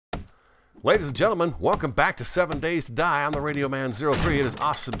Ladies and gentlemen, welcome back to 7 Days to Die. I'm the Radio Man 03. It is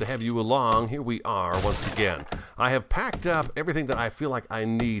awesome to have you along. Here we are once again. I have packed up everything that I feel like I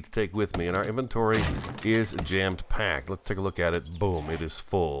need to take with me, and our inventory is jammed packed. Let's take a look at it. Boom, it is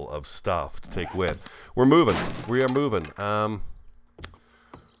full of stuff to take with. We're moving. We are moving. I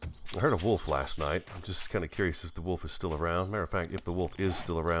heard a wolf last night. I'm just kind of curious if the wolf is still around. Matter of fact, if the wolf is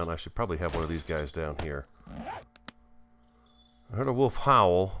still around, I should probably have one of these guys down here. I heard a wolf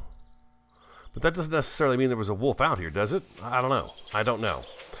howl. But that doesn't necessarily mean there was a wolf out here, does it? I don't know. I don't know.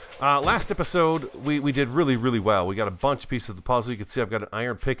 Last episode, we did really, really well. We got a bunch of pieces of the puzzle. You can see I've got an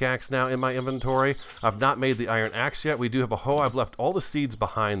iron pickaxe now in my inventory. I've not made the iron axe yet. We do have a hoe. I've left all the seeds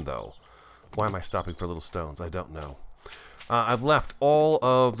behind, though. Why am I stopping for little stones? I don't know. I've left all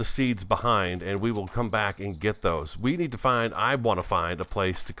of the seeds behind, and we will come back and get those. We need to find, I want to find a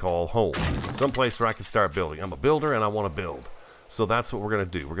place to call home. Some place where I can start building. I'm a builder, and I want to build. So that's what we're going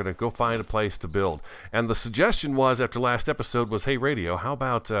to do. We're going to go find a place to build. And the suggestion was, after last episode, was, hey, radio, how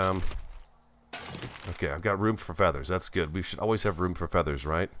about... Okay, I've got room for feathers. That's good. We should always have room for feathers,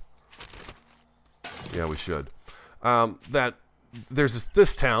 right? Yeah, we should. That there's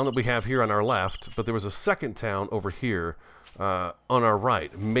this town that we have here on our left, but there was a second town over here on our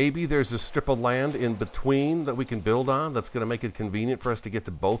right. Maybe there's a strip of land in between that we can build on that's going to make it convenient for us to get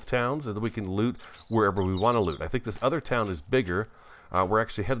to both towns, and that we can loot wherever we want to loot. I think this other town is bigger. We're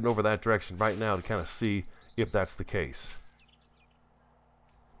actually heading over that direction right now to kind of see if that's the case.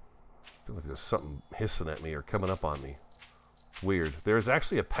 I feel like there's something hissing at me or coming up on me. It's weird. There's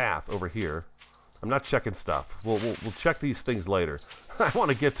actually a path over here. I'm not checking stuff. We'll check these things later. I want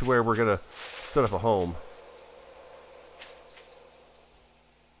to get to where we're going to set up a home.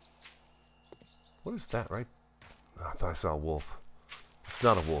 What is that, right? Oh, I thought I saw a wolf. It's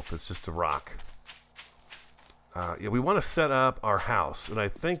not a wolf. It's just a rock. Yeah, we want to set up our house. And I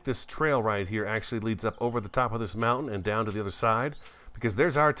think this trail right here actually leads up over the top of this mountain and down to the other side. Because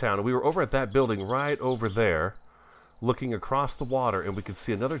there's our town. And we were over at that building right over there, looking across the water, and we could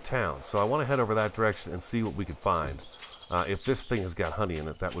see another town. So I want to head over that direction and see what we can find. If this thing has got honey in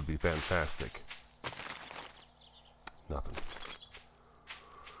it, that would be fantastic. Nothing.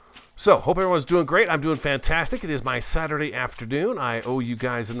 So, hope everyone's doing great. I'm doing fantastic. It is my Saturday afternoon. I owe you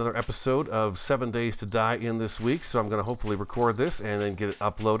guys another episode of 7 Days to Die in this week, so I'm going to hopefully record this and then get it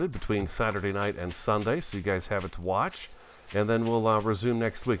uploaded between Saturday night and Sunday, so you guys have it to watch. And then we'll resume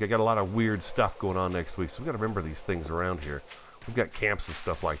next week. I got a lot of weird stuff going on next week, so we've got to remember these things around here. We've got camps and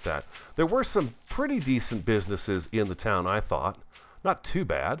stuff like that. There were some pretty decent businesses in the town, I thought. Not too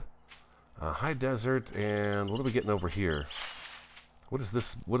bad. High desert, and what are we getting over here? What is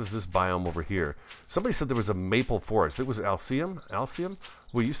this biome over here? Somebody said there was a maple forest. It was Alcium? Alcium?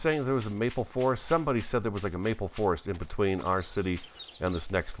 Were you saying there was a maple forest? Somebody said there was like a maple forest in between our city and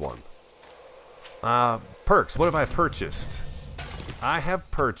this next one. Perks. What have I purchased? I have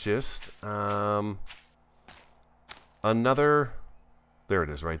purchased another... There it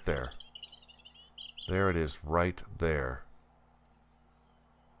is right there. There it is right there.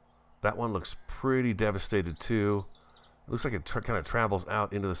 That one looks pretty devastated too. It looks like it kind of travels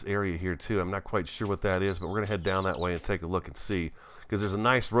out into this area here too. I'm not quite sure what that is, but we're going to head down that way and take a look and see. Because there's a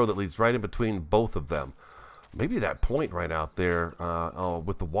nice road that leads right in between both of them. Maybe that point right out there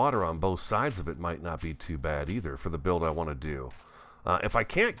with the water on both sides of it might not be too bad either for the build I want to do. If I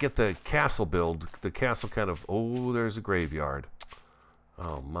can't get the castle build, the castle kind of... Oh, there's a graveyard.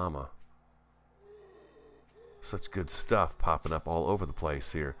 Oh, mama. Such good stuff popping up all over the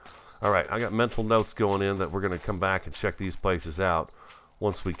place here. Alright, I got mental notes going in that we're going to come back and check these places out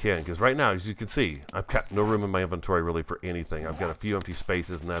once we can. Because right now, as you can see, I've got no room in my inventory really for anything. I've got a few empty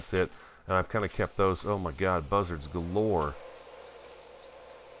spaces and that's it. And I've kind of kept those, oh my god, buzzards galore.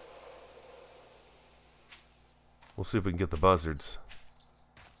 We'll see if we can get the buzzards.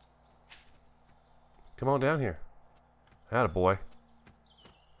 Come on down here. Attaboy.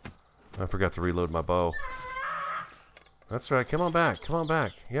 I forgot to reload my bow. That's right, come on back, come on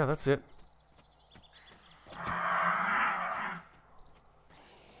back. Yeah, that's it.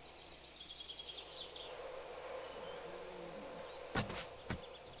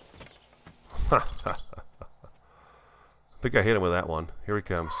 I think I hit him with that one. Here he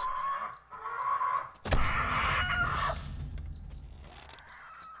comes.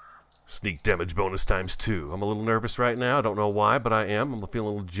 Sneak damage bonus ×2. I'm a little nervous right now. I don't know why, but I am. I'm feeling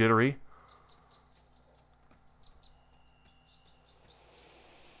a little jittery.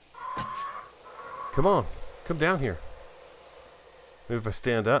 Come on. Come down here. Maybe if I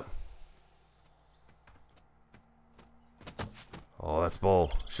stand up. Oh, that's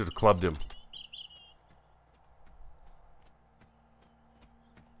bull. Should have clubbed him.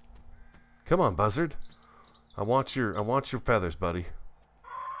 Come on, buzzard. I want your feathers, buddy.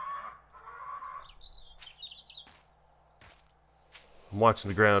 I'm watching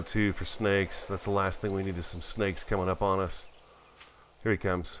the ground too for snakes. That's the last thing we need is some snakes coming up on us. Here he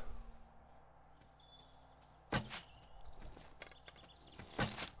comes.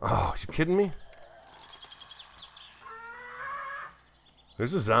 Oh, you kidding me?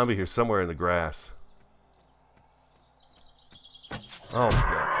 There's a zombie here somewhere in the grass. Oh my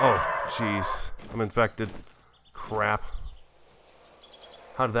god. Oh, jeez. I'm infected. Crap.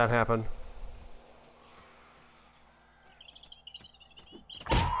 How did that happen?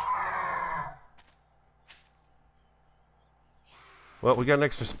 Well, we got an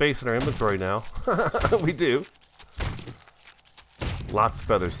extra space in our inventory now. We do. Lots of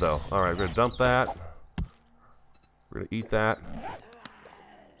feathers, though. Alright, we're going to dump that. We're going to eat that.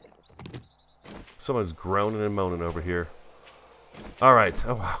 Someone's groaning and moaning over here. Alright.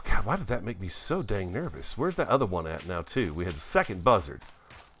 Oh, wow. God, why did that make me so dang nervous? Where's that other one at now, too? We had the second buzzard.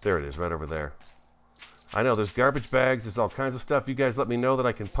 There it is, right over there. I know, there's garbage bags. There's all kinds of stuff. You guys let me know that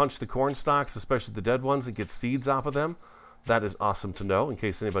I can punch the corn stalks, especially the dead ones, and get seeds off of them. That is awesome to know, in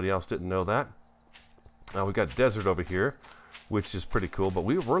case anybody else didn't know that. We've got desert over here, which is pretty cool. But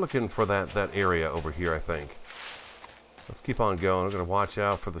we're looking for that area over here, I think. Let's keep on going. I'm going to watch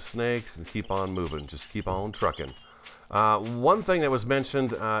out for the snakes and keep on moving. Just keep on trucking. One thing that was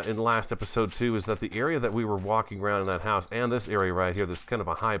mentioned in the last episode, too, is that the area that we were walking around in that house and this area right here, this kind of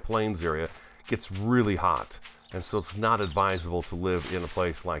a high plains area, gets really hot. And so it's not advisable to live in a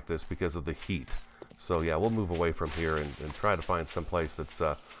place like this because of the heat. So yeah, we'll move away from here and try to find some place that's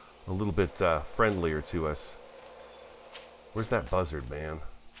a little bit friendlier to us. Where's that buzzard, man?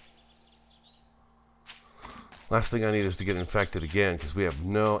 Last thing I need is to get infected again, because we have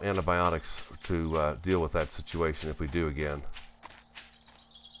no antibiotics to deal with that situation if we do again.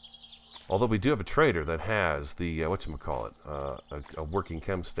 Although we do have a trader that has the, whatchamacallit, a working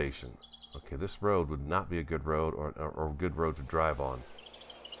chem station. Okay, this road would not be a good road or a good road to drive on.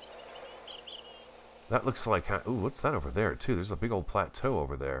 That looks like... Ooh, what's that over there, too? There's a big old plateau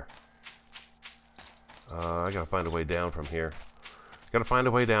over there. I gotta find a way down from here. Gotta find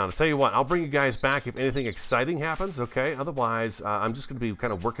a way down. I'll tell you what, I'll bring you guys back if anything exciting happens, okay? Otherwise, I'm just gonna be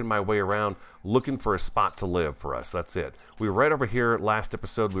kind of working my way around looking for a spot to live for us. That's it. We were right over here last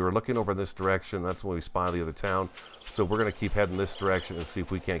episode. We were looking over this direction. That's when we spotted the other town. So we're gonna keep heading this direction and see if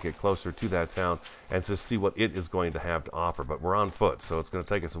we can't get closer to that town and just see what it is going to have to offer. But we're on foot, so it's gonna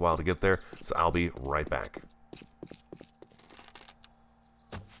take us a while to get there. So I'll be right back.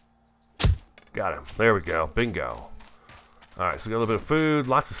 Got him. There we go. Bingo. Alright, so we got a little bit of food.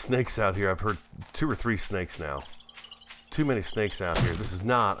 Lots of snakes out here. I've heard 2 or 3 snakes now. Too many snakes out here. This is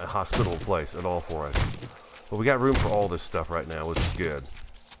not a hospitable place at all for us. But we got room for all this stuff right now, which is good.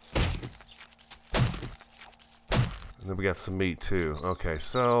 And then we got some meat, too. Okay,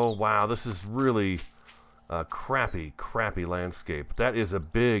 so, wow, this is really a crappy, crappy landscape. That is a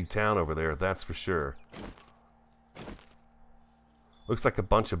big town over there, that's for sure. Looks like a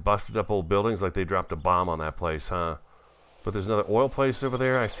bunch of busted up old buildings, like they dropped a bomb on that place, huh? But there's another oil place over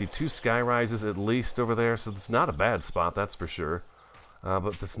there. I see 2 sky rises at least over there, so it's not a bad spot, that's for sure.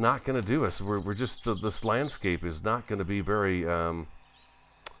 But that's not going to do us. We're just, this landscape is not going to be very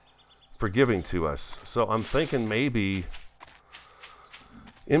forgiving to us. So I'm thinking maybe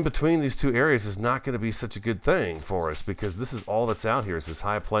in between these 2 areas is not going to be such a good thing for us, because this is all that's out here is this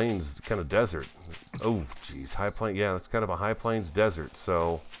high plains kind of desert. Oh, geez, high plain. Yeah, it's kind of a high plains desert.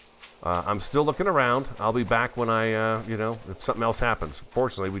 So I'm still looking around. I'll be back when I, you know, if something else happens.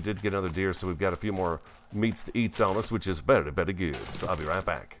 Fortunately, we did get another deer, so we've got a few more meats to eat on us, which is very good. So I'll be right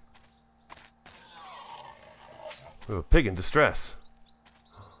back. We have a pig in distress.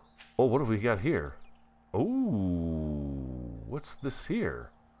 Oh, what have we got here? Oh, what's this here?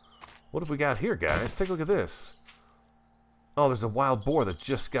 What have we got here, guys? Take a look at this. Oh, there's a wild boar that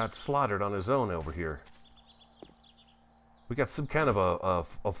just got slaughtered on his own over here. We got some kind of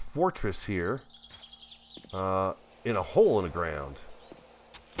a fortress here in a hole in the ground.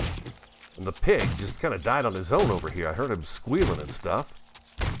 And the pig just kind of died on his own over here. I heard him squealing and stuff.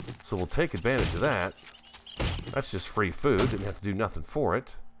 So we'll take advantage of that. That's just free food. Didn't have to do nothing for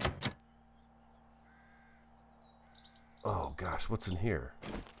it. Oh, gosh. What's in here?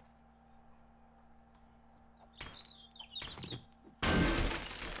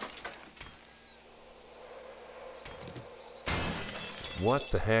 What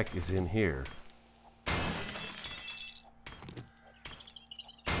the heck is in here?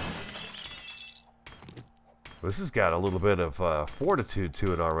 This has got a little bit of fortitude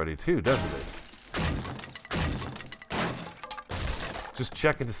to it already too, doesn't it? Just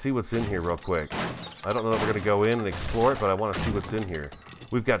checking to see what's in here real quick. I don't know if we're going to go in and explore it, but I want to see what's in here.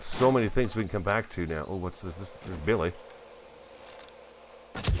 We've got so many things we can come back to now. Oh, what's this? There's Billy.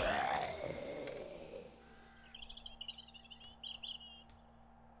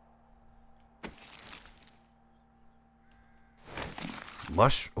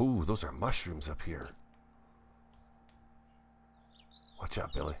 Ooh, those are mushrooms up here. Watch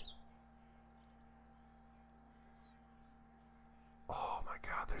out, Billy. Oh my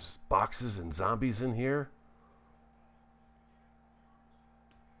God, there's boxes and zombies in here.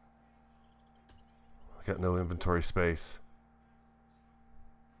 I got no inventory space.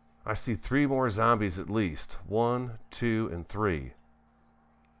 I see 3 more zombies at least. 1, 2, and 3.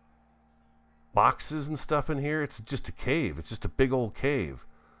 Boxes and stuff in here. It's just a cave. It's just a big old cave.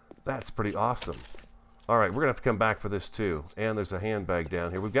 That's pretty awesome. Alright, we're going to have to come back for this too. And there's a handbag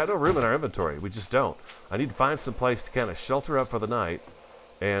down here. We've got no room in our inventory. We just don't. I need to find some place to kind of shelter up for the night.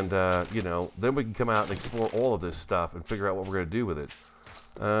 And, you know, then we can come out and explore all of this stuff and figure out what we're going to do with it.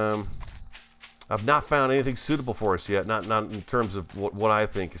 I've not found anything suitable for us yet. Not in terms of what I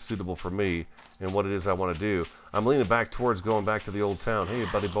think is suitable for me and what it is I want to do. I'm leaning back towards going back to the old town. Hey,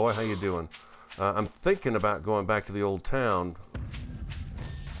 buddy boy, how you doing? I'm thinking about going back to the old town.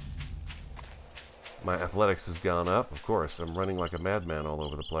 My athletics has gone up, of course. I'm running like a madman all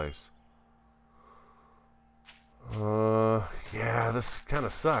over the place. Yeah, this kind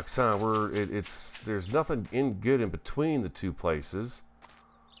of sucks, huh? There's nothing good in between the two places.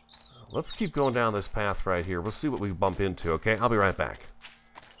 Let's keep going down this path right here. We'll see what we bump into, okay? I'll be right back.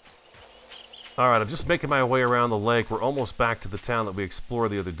 Alright, I'm just making my way around the lake. We're almost back to the town that we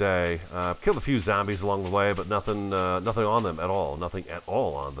explored the other day. Killed a few zombies along the way, but nothing on them at all. Nothing at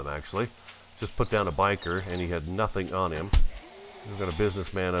all on them, actually. Just put down a biker, and he had nothing on him. We've got a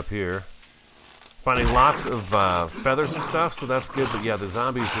businessman up here. Finding lots of feathers and stuff, so that's good. But yeah, the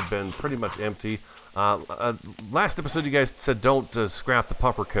zombies have been pretty much empty. Last episode, you guys said don't scrap the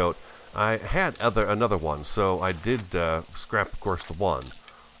puffer coat. I had another one, so I did scrap, of course, the one.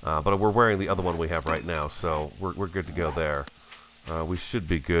 But we're wearing the other one we have right now, so we're good to go there. We should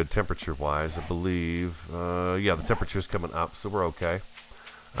be good temperature-wise, I believe. Yeah, the temperature's coming up, so we're okay.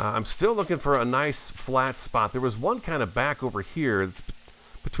 I'm still looking for a nice flat spot. There was one kind of back over here that's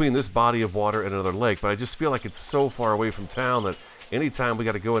between this body of water and another lake, but I just feel like it's so far away from town that anytime we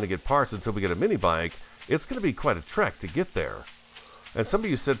got to go in and get parts until we get a mini bike, it's going to be quite a trek to get there. And some of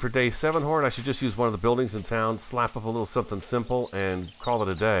you said for day 7, Horde, I should just use one of the buildings in town, slap up a little something simple, and call it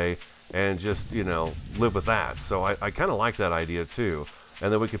a day, and just, you know, live with that. So I kind of like that idea, too.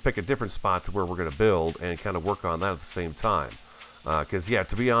 And then we can pick a different spot to where we're going to build and kind of work on that at the same time. Because, yeah,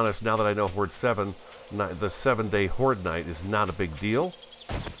 to be honest, now that I know Horde 7, the 7-day Horde night is not a big deal.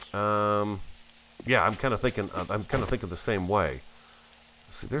 Yeah, I'm kind of thinking the same way.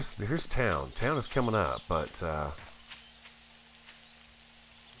 See, here's town. Town is coming up, but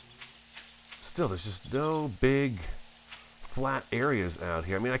still, there's just no big flat areas out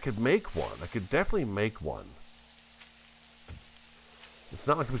here. I mean, I could make one. I could definitely make one. It's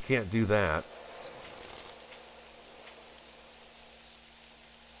not like we can't do that.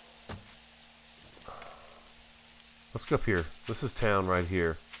 Let's go up here. This is town right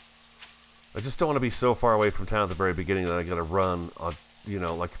here. I just don't want to be so far away from town at the very beginning that I got to run, you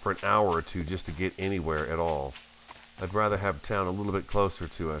know, like for an hour or two just to get anywhere at all. I'd rather have town a little bit closer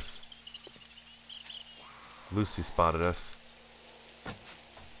to us. Lucy spotted us.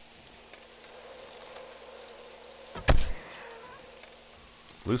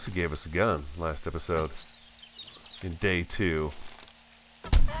 Lucy gave us a gun last episode. In day 2.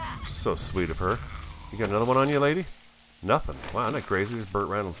 So sweet of her. You got another one on you, lady? Nothing. Wow, isn't that crazy? There's Burt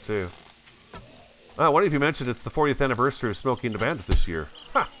Reynolds, too. One of you mentioned it's the 40th anniversary of Smokey and the Bandit this year.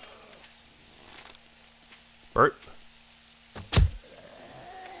 Ha! Burt?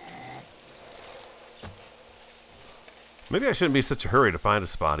 Maybe I shouldn't be in such a hurry to find a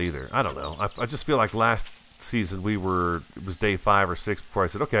spot either. I don't know. I just feel like last season it was day 5 or 6 before I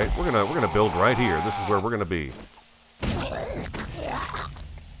said, okay, we're gonna build right here. This is where we're gonna be.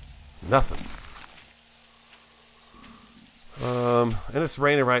 Nothing. And it's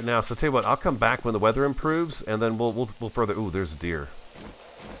raining right now, so tell you what, I'll come back when the weather improves, and then we'll further. Ooh, there's a deer.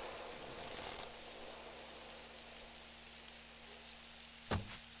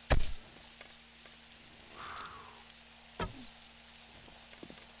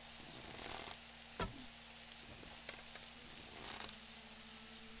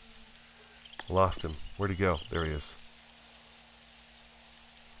 Lost him. Where'd he go? There he is.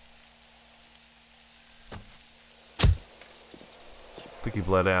 I think he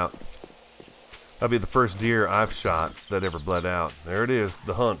bled out. That'll be the first deer I've shot that ever bled out. There it is,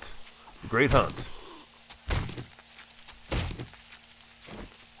 the hunt. The great hunt.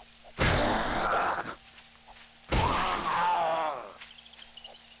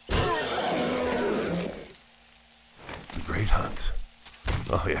 The great hunt.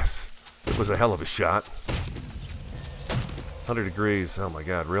 Oh, yes. It was a hell of a shot. 100 degrees. Oh, my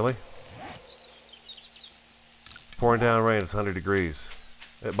God. Really? It's pouring down rain. It's 100 degrees.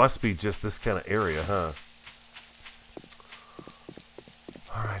 It must be just this kind of area, huh?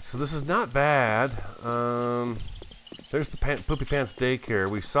 Alright, so this is not bad. There's the Poopy Pants Daycare.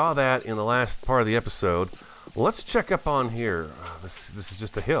 We saw that in the last part of the episode. Well, let's check up on here. This is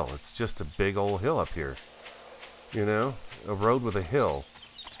just a hill. It's just a big old hill up here. You know? A road with a hill.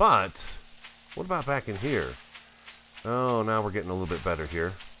 But, what about back in here? Oh, now we're getting a little bit better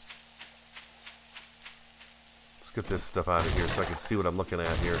here. Let's get this stuff out of here so I can see what I'm looking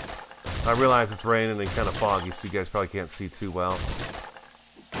at here. I realize it's raining and kind of foggy, so you guys probably can't see too well.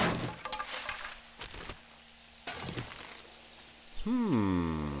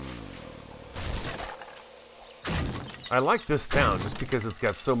 I like this town just because it's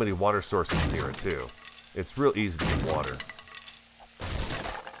got so many water sources near it, too. It's real easy to get water.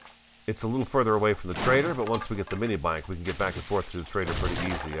 It's a little further away from the trader, but once we get the mini bike, we can get back and forth to the trader pretty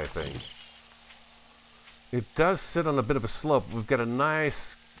easy, I think. It does sit on a bit of a slope. We've got a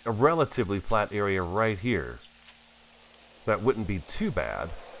relatively flat area right here. That wouldn't be too bad.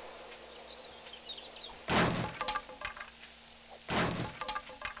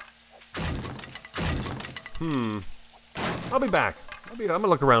 I'll be back. I'm gonna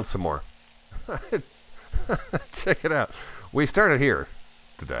look around some more. Check it out. We started here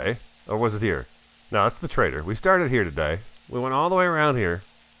today. Or was it here? No, it's the trader. We started here today. We went all the way around here.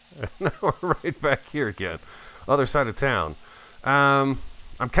 And now we're right back here again. Other side of town. I'm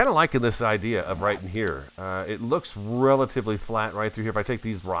kind of liking this idea of right in here. It looks relatively flat right through here. If I take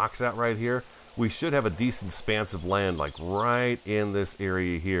these rocks out right here, we should have a decent expanse of land like right in this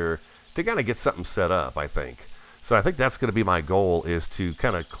area here to kind of get something set up, I think. So I think that's going to be my goal, is to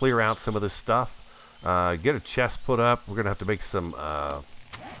kind of clear out some of this stuff. Get a chest put up. We're going to have to make some...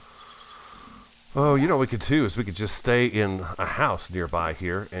 Oh, you know what we could do is we could just stay in a house nearby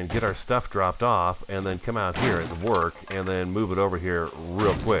here and get our stuff dropped off and then come out here and work and then move it over here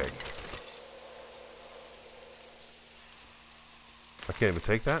real quick. I can't even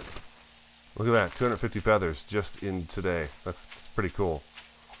take that. Look at that, 250 feathers just in today. That's pretty cool.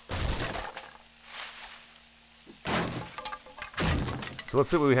 So let's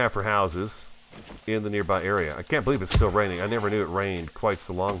see what we have for houses in the nearby area. I can't believe it's still raining. I never knew it rained quite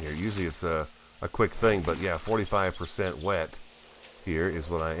so long here. Usually it's a quick thing, but yeah, 45% wet here is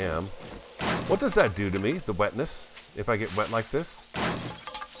what I am. What does that do to me, the wetness, if I get wet like this?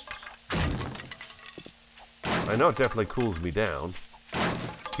 I know it definitely cools me down.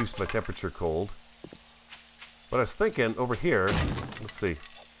 Keeps my temperature cold. But I was thinking over here, let's see.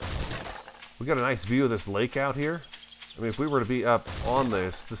 We got a nice view of this lake out here. I mean, if we were to be up on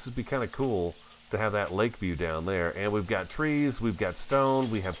this would be kind of cool to have that lake view down there. And we've got trees, we've got stone,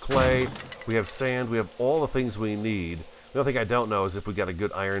 we have clay, we have sand, we have all the things we need. The only thing I don't know is if we got a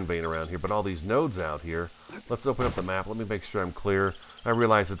good iron vein around here, but all these nodes out here. Let's open up the map. Let me make sure I'm clear. I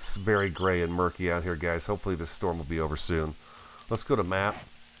realize it's very gray and murky out here, guys. Hopefully this storm will be over soon. Let's go to map.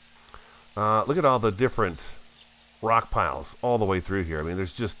 Look at all the different rock piles all the way through here. I mean,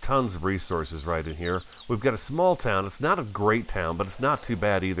 there's just tons of resources right in here. We've got a small town. It's not a great town, but it's not too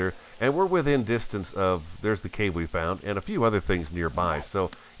bad either. And we're within distance of, there's the cave we found, and a few other things nearby.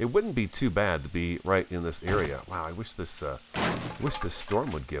 So it wouldn't be too bad to be right in this area. Wow, I wish this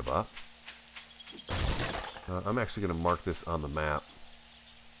storm would give up. I'm actually going to mark this on the map.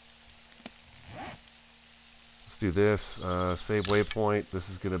 Let's do this. Save waypoint. This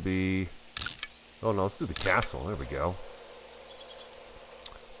is going to be... Oh no, let's do the castle. There we go.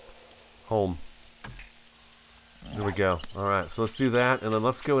 Home. There we go. Alright, so let's do that, and then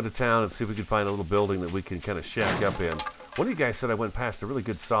let's go into town and see if we can find a little building that we can kind of shack up in. One of you guys said I went past a really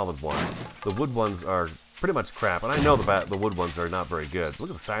good solid one. The wood ones are pretty much crap, and I know the wood ones are not very good.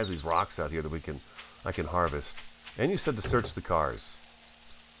 Look at the size of these rocks out here that I can harvest. And you said to search the cars.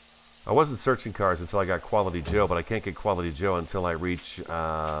 I wasn't searching cars until I got Quality Joe, but I can't get Quality Joe until I reach...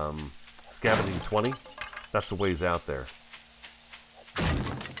 Scavenging 20? That's a ways out there.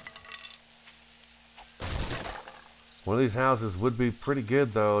 One of these houses would be pretty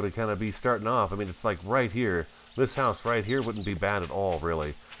good, though, to kind of be starting off. I mean, it's like right here. This house right here wouldn't be bad at all,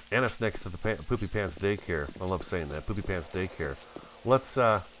 really. And it's next to the Poopy Pants Daycare. I love saying that. Poopy Pants Daycare. Let's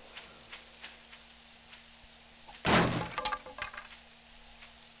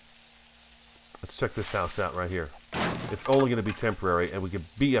Let's check this house out right here. It's only going to be temporary, and we could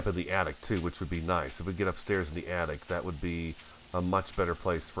be up in the attic too, which would be nice. If we get upstairs in the attic, that would be a much better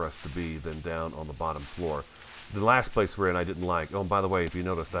place for us to be than down on the bottom floor. The last place we're in I didn't like. Oh, and by the way, if you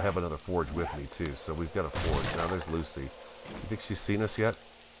noticed, I have another forge with me too, so we've got a forge. Now there's Lucy. You think she's seen us yet?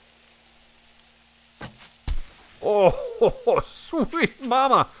 Oh, sweet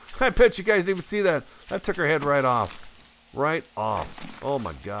mama! I bet you guys didn't even see that. That took her head right off. Right off. Oh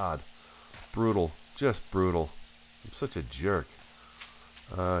my god. Brutal. Just brutal. I'm such a jerk.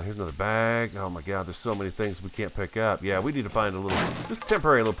 Here's another bag. Oh my god, there's so many things we can't pick up. Yeah, we need to find a little, just a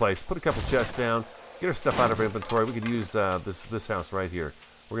temporary little place. Put a couple chests down. Get our stuff out of our inventory. We could use this house right here.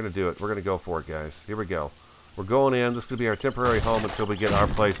 We're going to do it. We're going to go for it, guys. Here we go. We're going in. This is going to be our temporary home until we get our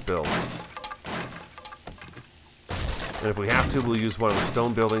place built. And if we have to, we'll use one of the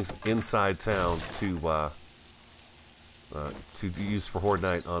stone buildings inside town to use for Horde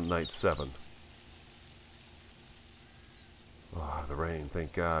Night on night 7. Oh, the rain!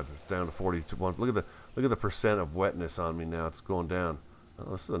 Thank God. It's down to 41. Look at the percent of wetness on me now. It's going down.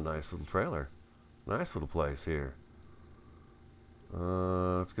 Oh, this is a nice little trailer. Nice little place here.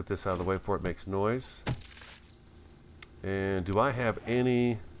 Let's get this out of the way before it makes noise. And do I have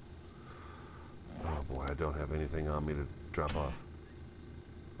any... Oh boy, I don't have anything on me to drop off.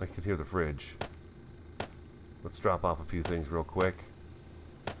 I can hear the fridge. Let's drop off a few things real quick.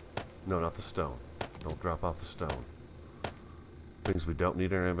 No, not the stone. Don't drop off the stone. Things we don't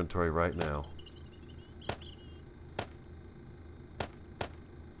need in our inventory right now.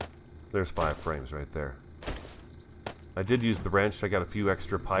 There's 5 frames right there. I did use the wrench. I got a few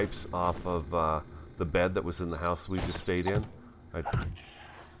extra pipes off of the bed that was in the house we just stayed in.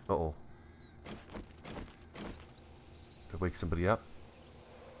 Uh-oh. Did I wake somebody up?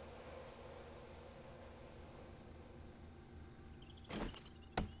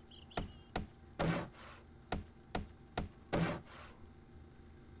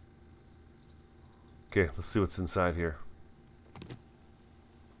 Okay, let's see what's inside here.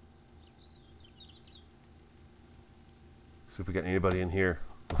 See if we got anybody in here.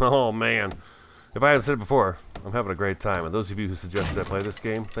 Oh man, if I hadn't said it before, I'm having a great time. And those of you who suggested I play this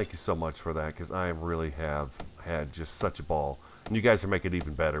game, thank you so much for that, because I really have had just such a ball. And you guys are making it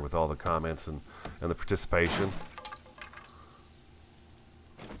even better with all the comments and the participation.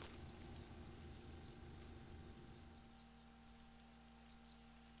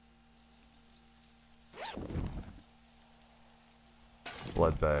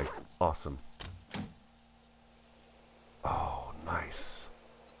 Blood bag. Awesome. Oh, nice.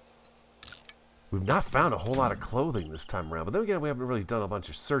 We've not found a whole lot of clothing this time around, but then again, we haven't really done a bunch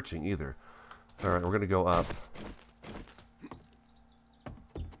of searching either. Alright, we're going to go up.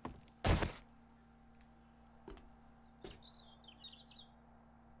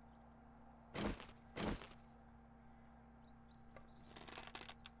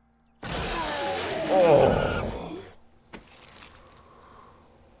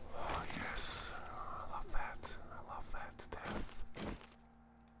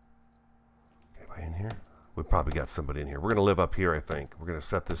 Probably got somebody in here. We're going to live up here, I think. We're going to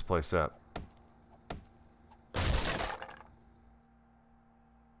set this place up.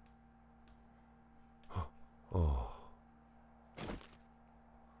 Oh.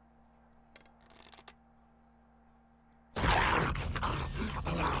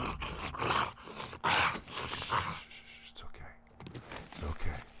 It's okay. It's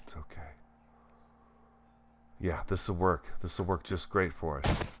okay. It's okay. Yeah, this will work. This will work just great for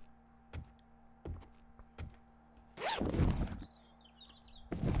us.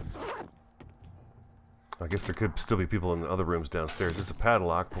 I guess there could still be people in the other rooms downstairs. There's a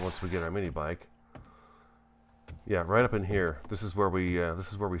padlock for once we get our mini bike. Yeah, right up in here. This is where we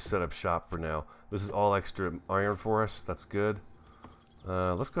set up shop for now. This is all extra iron for us. That's good.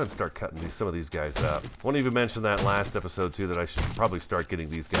 Let's go ahead and start cutting some of these guys up. Won't even mention that last episode too, that I should probably start getting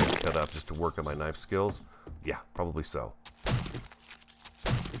these guys cut up just to work on my knife skills. Yeah, probably so.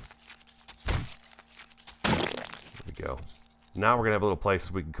 There we go. Now we're going to have a little place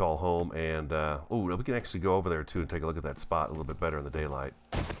we can call home, and oh, we can actually go over there too and take a look at that spot a little bit better in the daylight.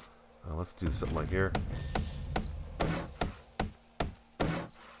 Let's do something like here. There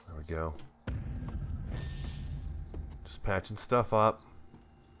we go. Just patching stuff up.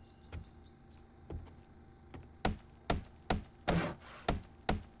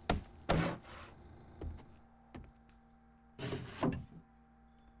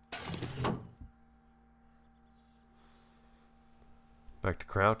 Back to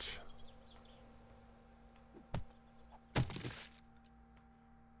crouch.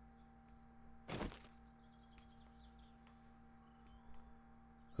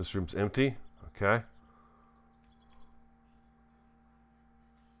 This room's empty. Okay.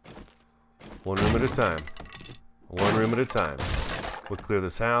 One room at a time. One room at a time. We'll clear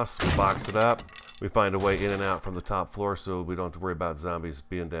this house. We box it up. We find a way in and out from the top floor so we don't have to worry about zombies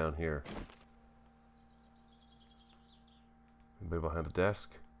being down here. Anybody behind the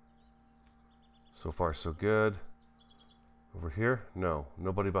desk? So far, so good. Over here? No.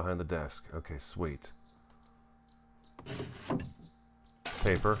 Nobody behind the desk. Okay, sweet.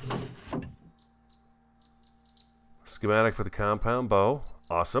 Paper. Schematic for the compound bow.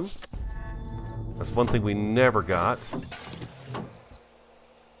 Awesome. That's one thing we never got.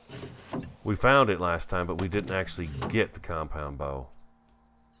 We found it last time, but we didn't actually get the compound bow.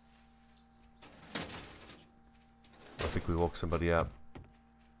 I think we woke somebody up.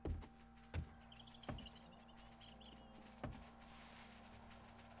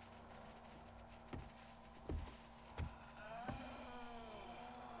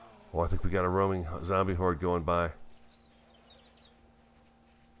 Oh, I think we got a roaming zombie horde going by.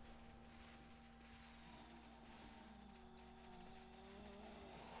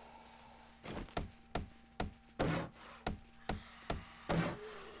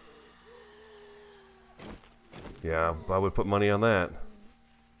 Yeah, I would put money on that.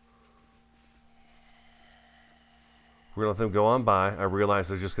 We're going to let them go on by. I realize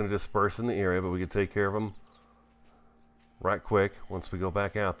they're just going to disperse in the area, but we can take care of them right quick once we go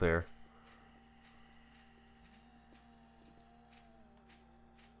back out there.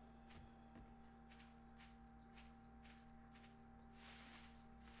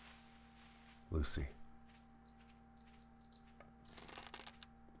 Lucy.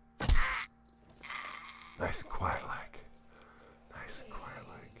 Nice and quiet like. Nice and quiet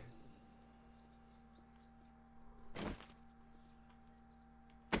like.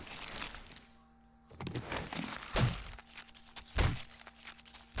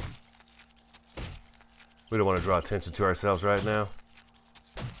 We don't want to draw attention to ourselves right now.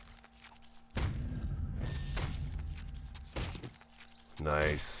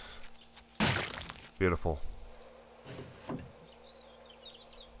 Nice. Beautiful.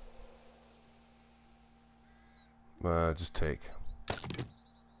 Just take.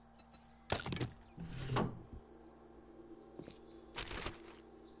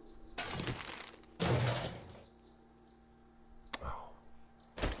 Oh.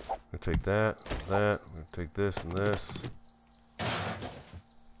 I'm gonna take that, that. I'm gonna take this and this.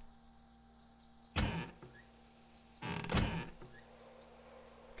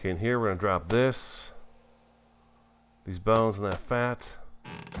 Okay, in here we're gonna drop this. These bones and that fat.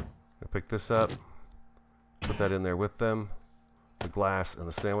 Gonna pick this up. Put that in there with them. The glass and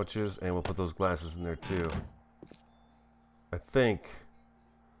the sandwiches, and we'll put those glasses in there too. I think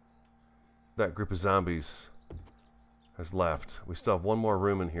that group of zombies has left. We still have one more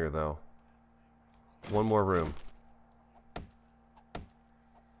room in here though. One more room.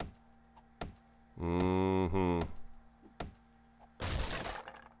 Mm-hmm.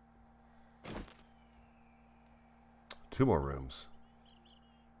 Two more rooms.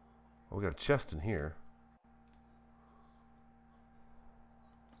 Oh, we got a chest in here.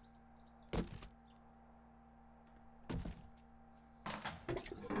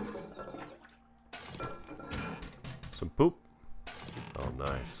 Some poop. Oh,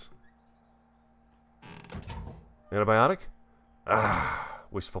 nice. Antibiotic? Ah,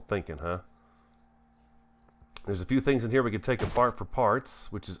 wishful thinking, huh? There's a few things in here we can take apart for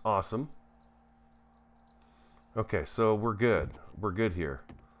parts, which is awesome. Okay, so we're good. We're good here.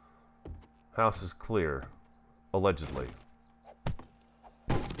 House is clear. Allegedly.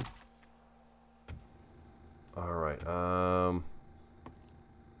 Alright,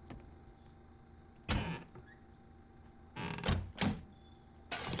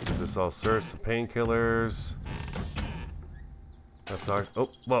 get this all searched. Some painkillers. That's our... Oh,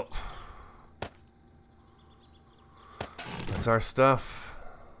 well. That's our stuff.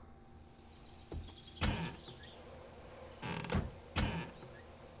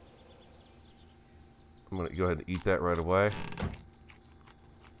 I'm going to go ahead and eat that right away.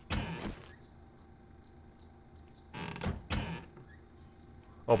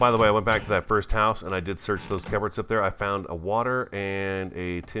 Oh, by the way, I went back to that first house and I did search those cupboards up there. I found a water and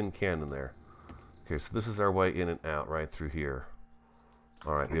a tin can in there. Okay, so this is our way in and out right through here.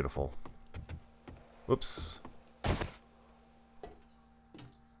 All right, beautiful. Whoops.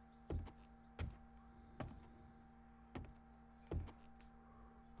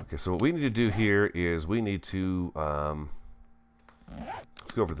 Okay, so what we need to do here is we need to,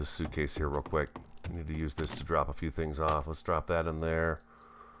 let's go over this suitcase here real quick. We need to use this to drop a few things off. Let's drop that in there.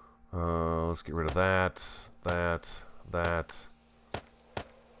 Let's get rid of that, that.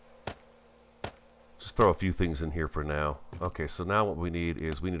 Just throw a few things in here for now. Okay, so now what we need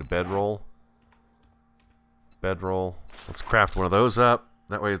is we need a bedroll. Bedroll. Let's craft one of those up.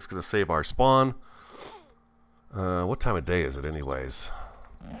 That way it's going to save our spawn. What time of day is it anyways?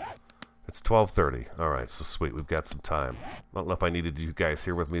 It's 12:30. Alright, so sweet. We've got some time. I don't know if I needed you guys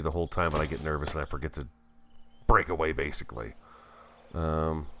here with me the whole time, but I get nervous and I forget to break away, basically.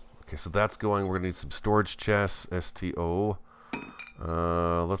 Okay, so that's going. We're going to need some storage chests. STO.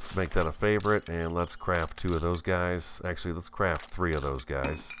 Let's make that a favorite, and let's craft 2 of those guys. Actually, let's craft 3 of those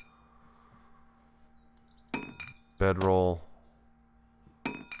guys. Bedroll.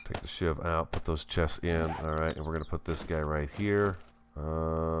 Take the shiv out, put those chests in. Alright, and we're going to put this guy right here.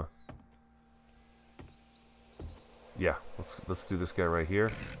 Yeah, let's do this guy right here.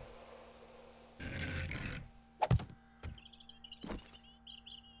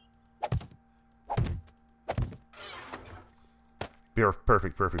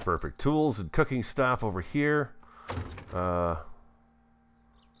 Perfect, perfect, perfect. Tools and cooking stuff over here.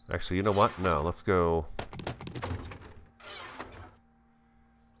 Actually, you know what? No, let's go.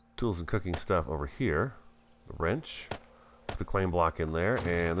 Tools and cooking stuff over here. The wrench. Put the claim block in there.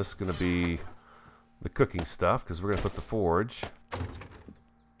 And this is going to be the cooking stuff, because we're going to put the forge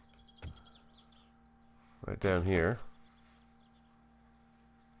right down here.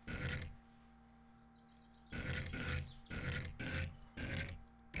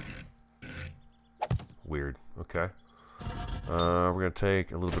 Weird. Okay. We're going to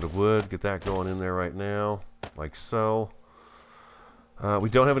take a little bit of wood, get that going in there right now, like so.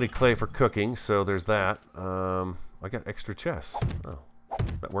 We don't have any clay for cooking, so there's that. I got extra chests. Oh,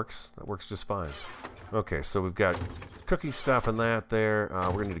 that works. That works just fine. Okay, so we've got cooking stuff and that there.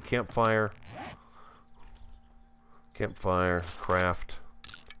 We're going to need a campfire. Campfire, craft.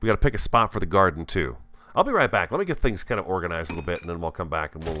 We got to pick a spot for the garden, too. I'll be right back. Let me get things kind of organized a little bit, and then we'll come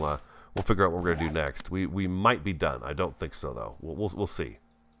back and we'll figure out what we're going to do next. We might be done. I don't think so, though. We'll see.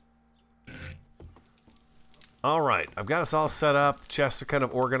 All right. I've got us all set up. The chests are kind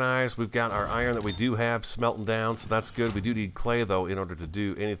of organized. We've got our iron that we do have smelting down, so that's good. We do need clay, though, in order to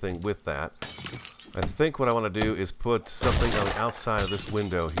do anything with that. I think what I want to do is put something on the outside of this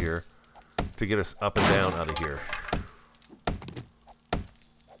window here to get us up and down out of here.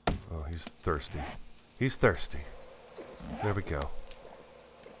 Oh, he's thirsty. He's thirsty. There we go.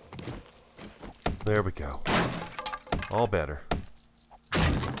 There we go. All better.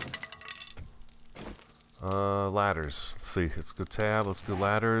 Ladders. Let's see. Let's go tab. Let's go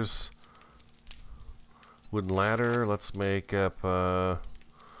ladders. Wooden ladder. Let's make up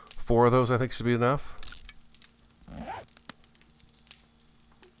 4 of those, I think, should be enough.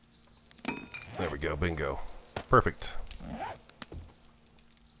 There we go. Bingo. Perfect.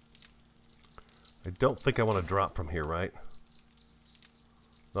 I don't think I want to drop from here, right?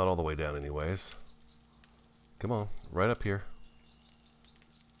 Not all the way down anyways. Come on, right up here.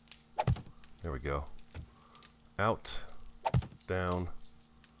 There we go. Out, down,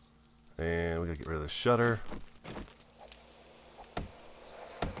 and we gotta get rid of the shutter.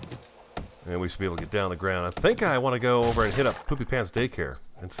 And we should be able to get down the ground. I think I want to go over and hit up Poopy Pants Daycare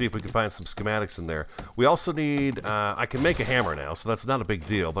and see if we can find some schematics in there. We also need, I can make a hammer now, so that's not a big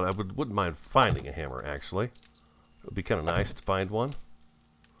deal, but I wouldn't mind finding a hammer, actually. It would be kind of nice to find one.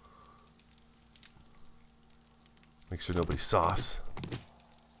 Make sure nobody saw us.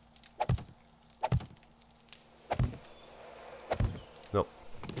 Nope.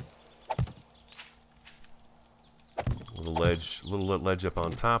 Little ledge up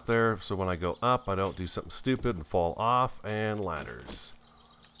on top there, so when I go up, I don't do something stupid and fall off. And ladders.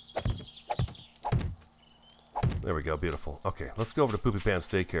 There we go, beautiful. Okay, let's go over to Poopy Pants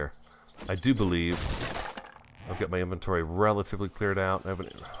Daycare. I do believe I've got my inventory relatively cleared out. I've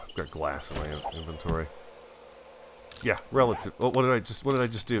got glass in my inventory. Yeah, relative. Oh, what did I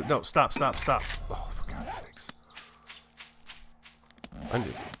just do? No, stop. Oh, for God's sakes.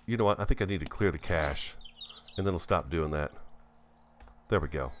 You know what? I think I need to clear the cache. And then it'll stop doing that. There we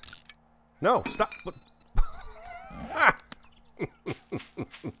go. No, stop.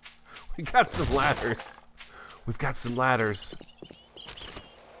 We got some ladders. We've got some ladders.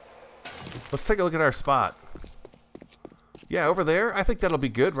 Let's take a look at our spot. Yeah, over there, I think that'll be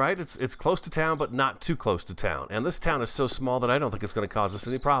good, right? It's close to town, but not too close to town. And this town is so small that I don't think it's going to cause us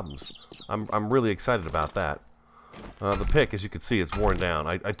any problems. I'm really excited about that. The pick, as you can see, it's worn down.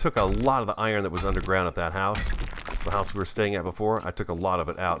 I took a lot of the iron that was underground at that house. The house we were staying at before, I took a lot of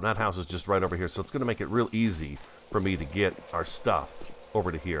it out. And that house is just right over here, so it's going to make it real easy for me to get our stuff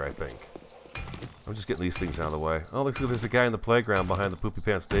over to here, I think. I'm just getting these things out of the way. Oh, looks like there's a guy in the playground behind the Poopy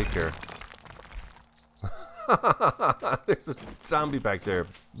Pants Daycare. There's a zombie back there.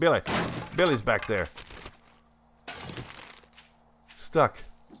 Billy. Billy's back there. Stuck.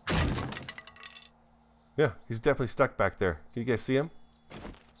 Yeah, he's definitely stuck back there. Can you guys see him?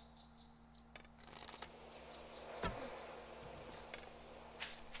 Let's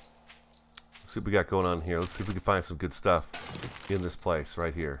see what we got going on here. Let's see if we can find some good stuff in this place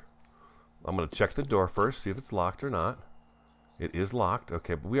right here. I'm going to check the door first, see if it's locked or not. It is locked.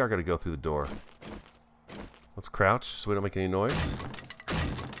 Okay, but we are going to go through the door. Let's crouch so we don't make any noise.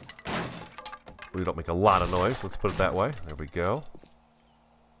 We don't make a lot of noise. Let's put it that way. There we go.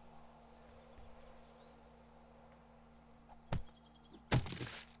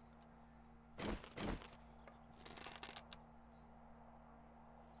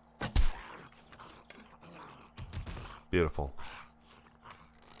 Beautiful.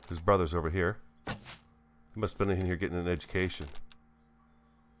 His brother's over here. He must have been in here getting an education.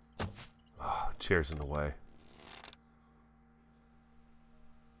 Oh, the chair's in the way.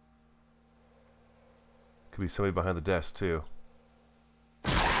 Could be somebody behind the desk, too.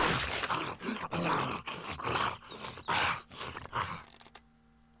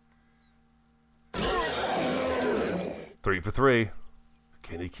 3 for 3.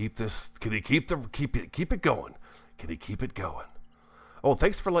 Can he keep this? Can he keep it going? Can he keep it going? Oh,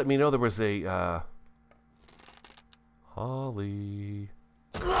 thanks for letting me know there was a Holly.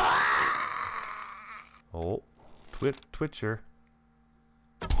 Oh, Twitcher.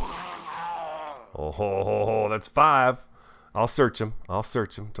 Oh, that's 5. I'll search him. I'll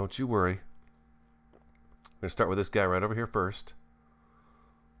search him. Don't you worry. I'm gonna start with this guy right over here first.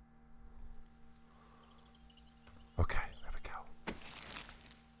 Okay, there we go.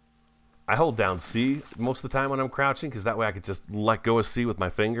 I hold down C most of the time when I'm crouching because that way I could just let go of C with my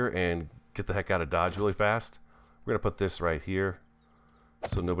finger and get the heck out of dodge really fast. We're gonna put this right here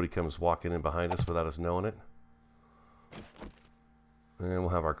so nobody comes walking in behind us without us knowing it. And we'll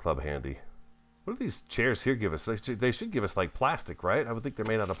have our club handy. What do these chairs here give us? They should give us like plastic, right? I would think they're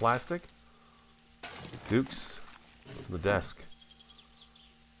made out of plastic. Dukes. What's in the desk?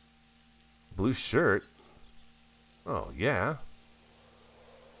 Blue shirt. Oh, yeah.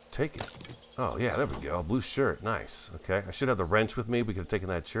 Take it. Oh, yeah, there we go. Blue shirt. Nice. Okay. I should have the wrench with me. We could have taken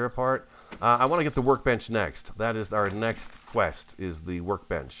that chair apart. I want to get the workbench next. That is our next quest, is the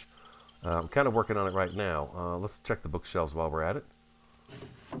workbench. I'm kind of working on it right now. Let's check the bookshelves while we're at it.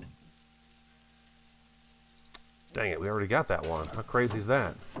 Dang it, we already got that one. How crazy is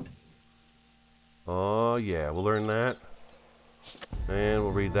that? Oh, yeah, we'll learn that. And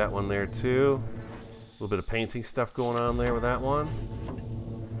we'll read that one there, too. A little bit of painting stuff going on there with that one.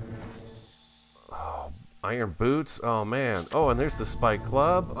 Oh, iron boots. Oh, man. Oh, and there's the Spike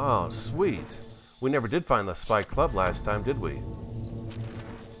Club. Oh, sweet. We never did find the Spike Club last time, did we?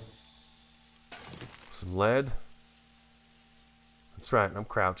 Some lead. That's right, I'm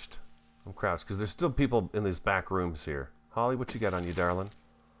crouched. I'm crouched, because there's still people in these back rooms here. Holly, what you got on you, darling?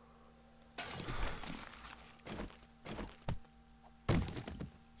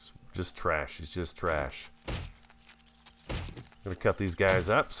 Just trash. He's just trash. Gonna cut these guys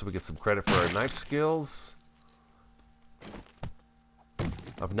up so we get some credit for our knife skills.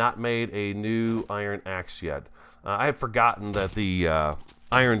 I've not made a new iron axe yet. I have forgotten that the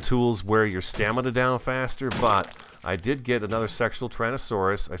iron tools wear your stamina down faster, but I did get another sexual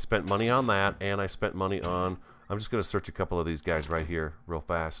Tyrannosaurus. I spent money on that, and I spent money on... I'm just going to search a couple of these guys right here real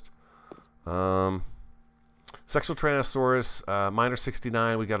fast. Sexual Tyrannosaurus, Minor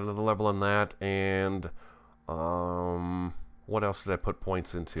 69. We got another level on that, and what else did I put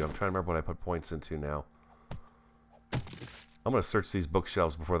points into? I'm trying to remember what I put points into now. I'm going to search these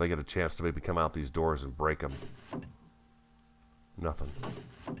bookshelves before they get a chance to maybe come out these doors and break them. Nothing.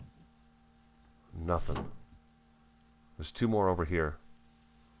 Nothing. There's 2 more over here.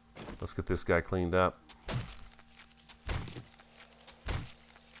 Let's get this guy cleaned up.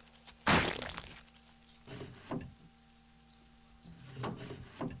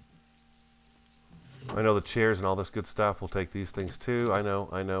 I know the chairs and all this good stuff. We'll take these things too. I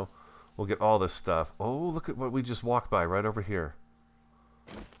know. We'll get all this stuff. Oh, look at what we just walked by right over here.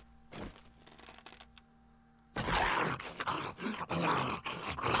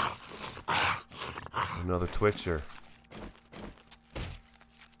 Another Twitcher.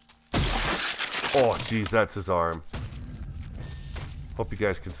 Oh, geez, that's his arm. Hope you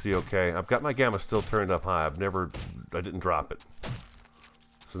guys can see okay. I've got my gamma still turned up high. I didn't drop it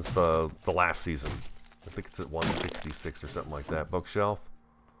since the last season. I think it's at 166 or something like that. Bookshelf.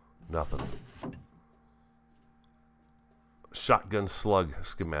 Nothing. Shotgun slug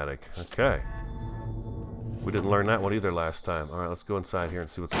schematic. Okay. We didn't learn that one either last time. Alright, let's go inside here and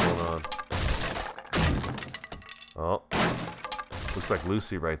see what's going on. Looks like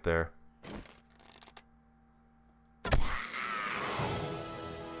Lucy right there.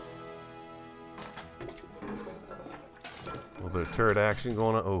 A little bit of turret action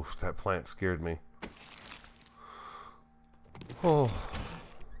going on. Oh, that plant scared me. Oh.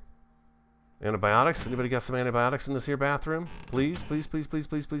 Antibiotics? Anybody got some antibiotics in this here bathroom? Please, please, please, please,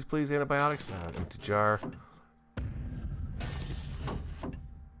 please, please, please, antibiotics. Empty jar.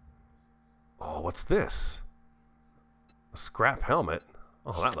 Oh, what's this? A scrap helmet?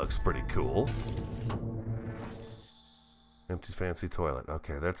 Oh, that looks pretty cool. Empty fancy toilet.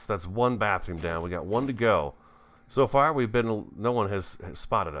 Okay, that's one bathroom down. We got one to go. So far, no one has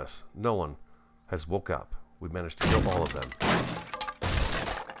spotted us. No one has woke up. We managed to kill all of them.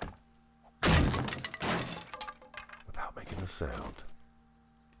 Without making a sound.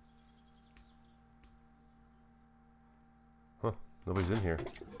 Huh, nobody's in here.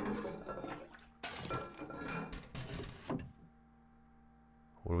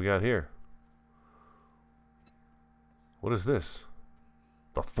 What do we got here? What is this?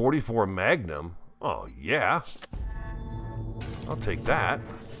 The 44 Magnum? Oh, yeah. I'll take that.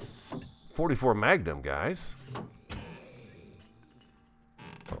 44 Magnum, guys.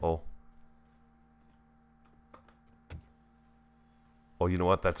 Uh-oh. Oh, you know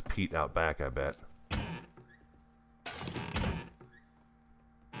what? That's Pete out back, I bet.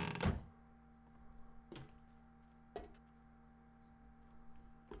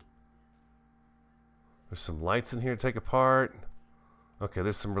 There's some lights in here to take apart. Okay,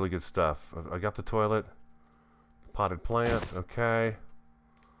 there's some really good stuff. I got the toilet. Potted plant, okay.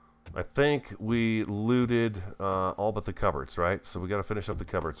 I think we looted all but the cupboards, right? So we got to finish up the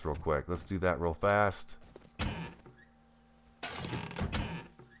cupboards real quick. Let's do that real fast.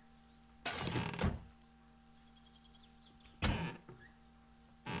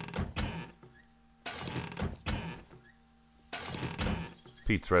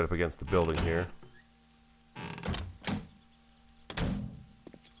 Pete's right up against the building here.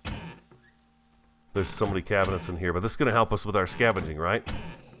 There's so many cabinets in here, but this is going to help us with our scavenging, right?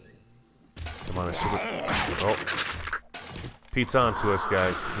 Come on, I should have... Oh. Pete's on to us,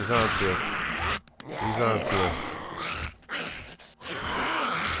 guys. He's on to us. He's on to us.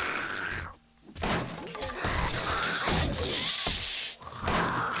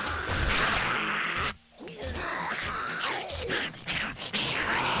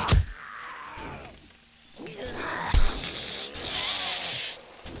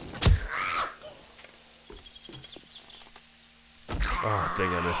 Oh,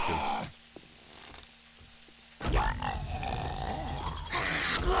 dang, I missed him.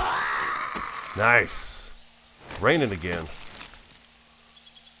 Nice. It's raining again.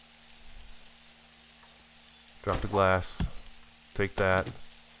 Drop the glass. Take that.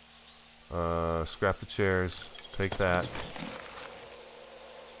 Scrap the chairs. Take that.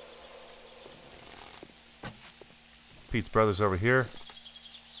 Pete's brother's over here.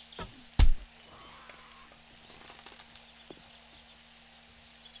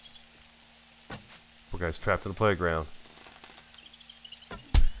 Poor guy's trapped in the playground.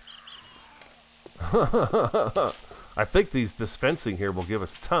 I think this fencing here will give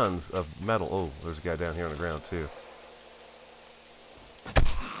us tons of metal. Oh, there's a guy down here on the ground too.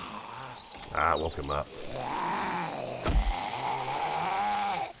 Ah, woke him up.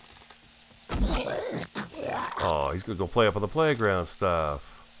 Oh, he's gonna go play up on the playground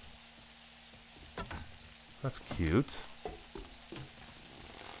stuff. That's cute.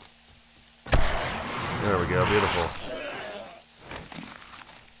 There we go, beautiful.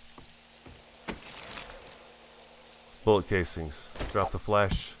 Bullet casings. Drop the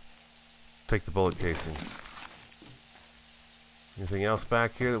flesh. Take the bullet casings. Anything else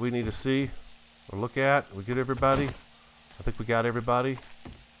back here that we need to see or look at? We get everybody? I think we got everybody.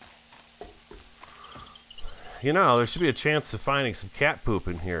 You know, there should be a chance of finding some cat poop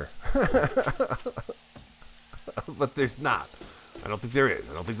in here. But there's not. I don't think there is.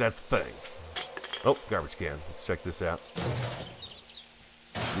 I don't think that's the thing. Oh, garbage can. Let's check this out.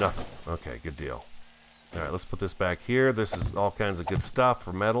 Nothing. Okay, good deal. Alright, let's put this back here. This is all kinds of good stuff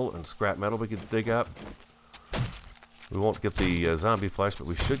for metal and scrap metal we can dig up. We won't get the zombie flesh, but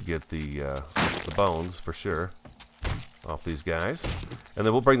we should get the bones for sure off these guys. And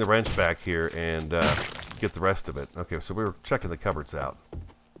then we'll bring the wrench back here and get the rest of it. Okay, so we were checking the cupboards out.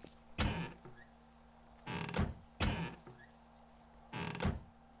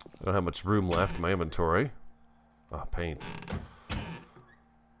 I don't have much room left in my inventory. Oh, paint.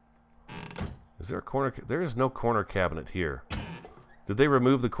 Is there a corner? There is no corner cabinet here. Did they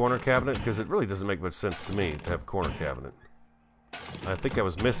remove the corner cabinet? Because it really doesn't make much sense to me to have a corner cabinet. I think I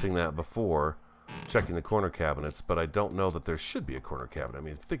was missing that before. checking the corner cabinets, but I don't know that there should be a corner cabinet. I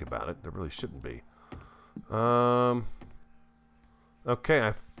mean, think about it. There really shouldn't be. Okay,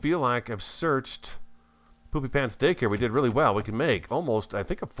 I feel like I've searched Poopy Pants Daycare. We did really well. We can make almost, I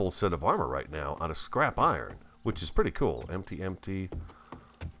think, a full set of armor right now out of scrap iron, which is pretty cool. Empty, empty.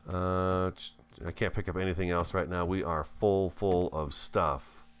 I can't pick up anything else right now. We are full of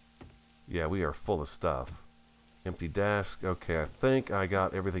stuff. Yeah, we are full of stuff. Empty desk. Okay, I think I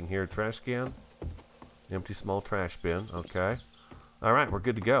got everything here. Trash can. Empty small trash bin. Okay. All right, we're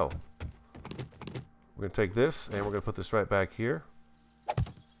good to go. We're going to take this, and we're going to put this right back here.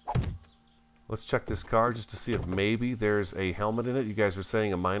 Let's check this car just to see if maybe there's a helmet in it. You guys were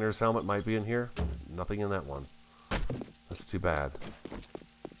saying a miner's helmet might be in here. Nothing in that one. That's too bad.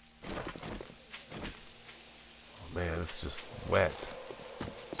 Oh, man, it's just wet.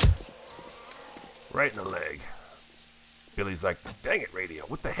 Right in the leg. Billy's like, dang it, radio,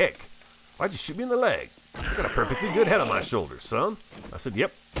 what the heck? Why'd you shoot me in the leg? I got a perfectly good head on my shoulders, son. I said,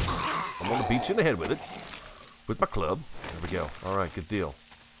 yep. I'm going to beat you in the head with it. With my club. There we go. All right, good deal.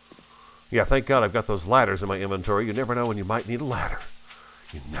 Yeah, thank God I've got those ladders in my inventory. You never know when you might need a ladder.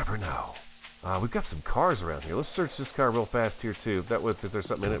 You never know. We've got some cars around here. Let's search this car real fast here, too. That way, if there's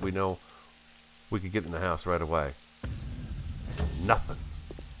something in it, we know we could get in the house right away. Nothing.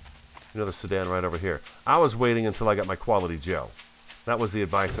 Another sedan right over here. I was waiting until I got my Quality Joe. That was the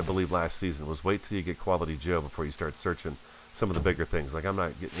advice, I believe, last season, was wait till you get Quality Joe before you start searching some of the bigger things. Like, I'm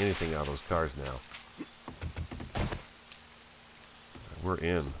not getting anything out of those cars now. We're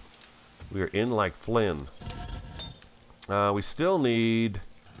in. We are in like Flynn. We still need...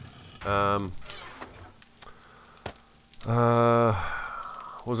 what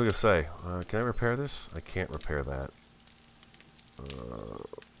was I going to say? Can I repair this? I can't repair that.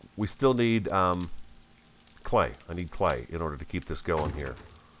 We still need clay. I need clay in order to keep this going here.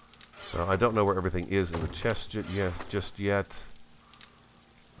 So I don't know where everything is in the chest just yet.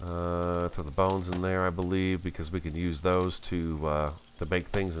 Throw the bones in there, I believe, because we can use those to make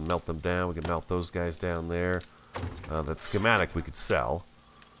things and melt them down. We can melt those guys down there. That schematic we could sell.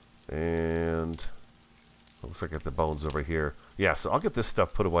 And looks like I got the bones over here. Yeah, so I'll get this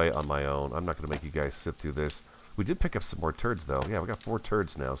stuff put away on my own. I'm not going to make you guys sit through this. We did pick up some more turds, though. Yeah, we got 4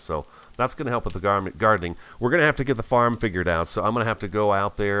 turds now, so that's going to help with the gardening. We're going to have to get the farm figured out, so I'm going to have to go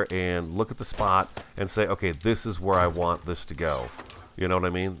out there and look at the spot and say, okay, this is where I want this to go. You know what I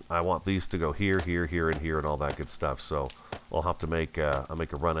mean? I want these to go here, here, here, and here, and all that good stuff. So I'll have to make a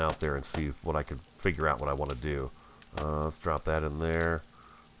run out there and see what I can figure out what I want to do. Let's drop that in there.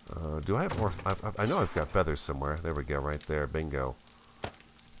 Do I have more? I know I've got feathers somewhere. There we go, right there. Bingo.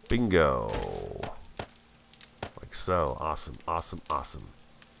 Bingo. Like so. Awesome, awesome, awesome.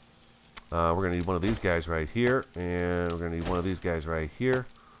 We're going to need one of these guys right here, and we're going to need one of these guys right here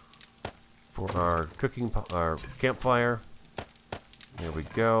for our our campfire. There we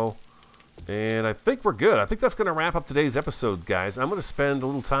go. And I think we're good. I think that's going to wrap up today's episode, guys. I'm going to spend a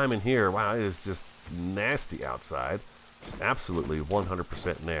little time in here. Wow, it is just nasty outside. Just absolutely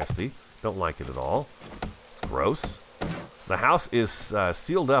 100% nasty. Don't like it at all. It's gross. The house is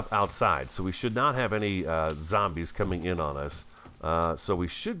sealed up outside, so we should not have any zombies coming in on us. So we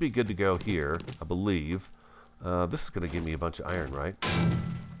should be good to go here, I believe. This is going to give me a bunch of iron, right?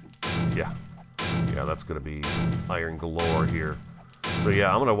 Yeah. Yeah, that's going to be iron galore here. So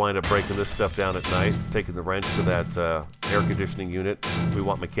yeah, I'm going to wind up breaking this stuff down at night, taking the wrench to that air conditioning unit. We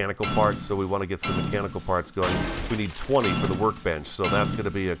want mechanical parts, so we want to get some mechanical parts going. We need 20 for the workbench, so that's going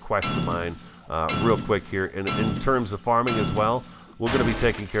to be a quest of mine real quick here. And in terms of farming as well, we're going to be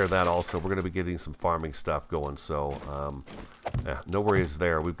taking care of that also. We're going to be getting some farming stuff going, so no worries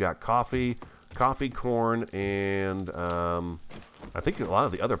there. We've got coffee, corn, and I think a lot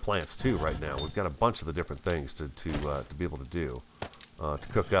of the other plants too right now. We've got a bunch of the different things to be able to do. To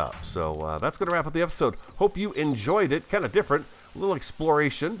cook up. So that's going to wrap up the episode. Hope you enjoyed it. Kind of different. A little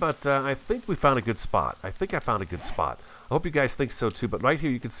exploration, but I think we found a good spot. I think I found a good spot. I hope you guys think so too. But right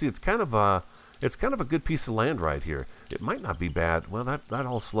here you can see it's kind of a good piece of land right here. It might not be bad. Well, that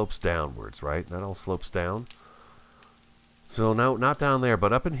all slopes downwards, right? That all slopes down. So no, not down there,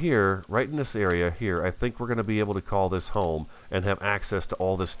 but up in here, right in this area here, I think we're going to be able to call this home and have access to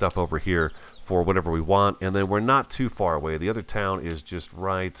all this stuff over here for whatever we want. And then we're not too far away. The other town is just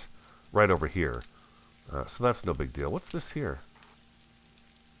right over here. So that's no big deal. What's this here?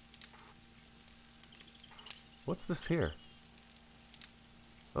 What's this here?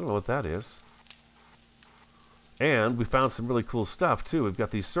 I don't know what that is. And we found some really cool stuff too. We've got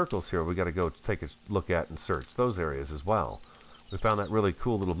these circles here we got to go take a look at and search those areas as well. We found that really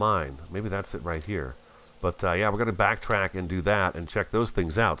cool little mine. Maybe that's it right here. But yeah, we're going to backtrack and do that and check those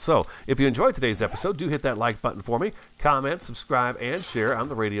things out. So if you enjoyed today's episode, do hit that like button for me. Comment, subscribe, and share. I'm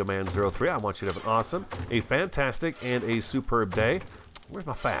the Radio Man 03. I want you to have an awesome, a fantastic, and a superb day. Where's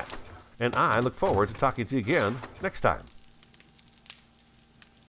my fat? And I look forward to talking to you again next time.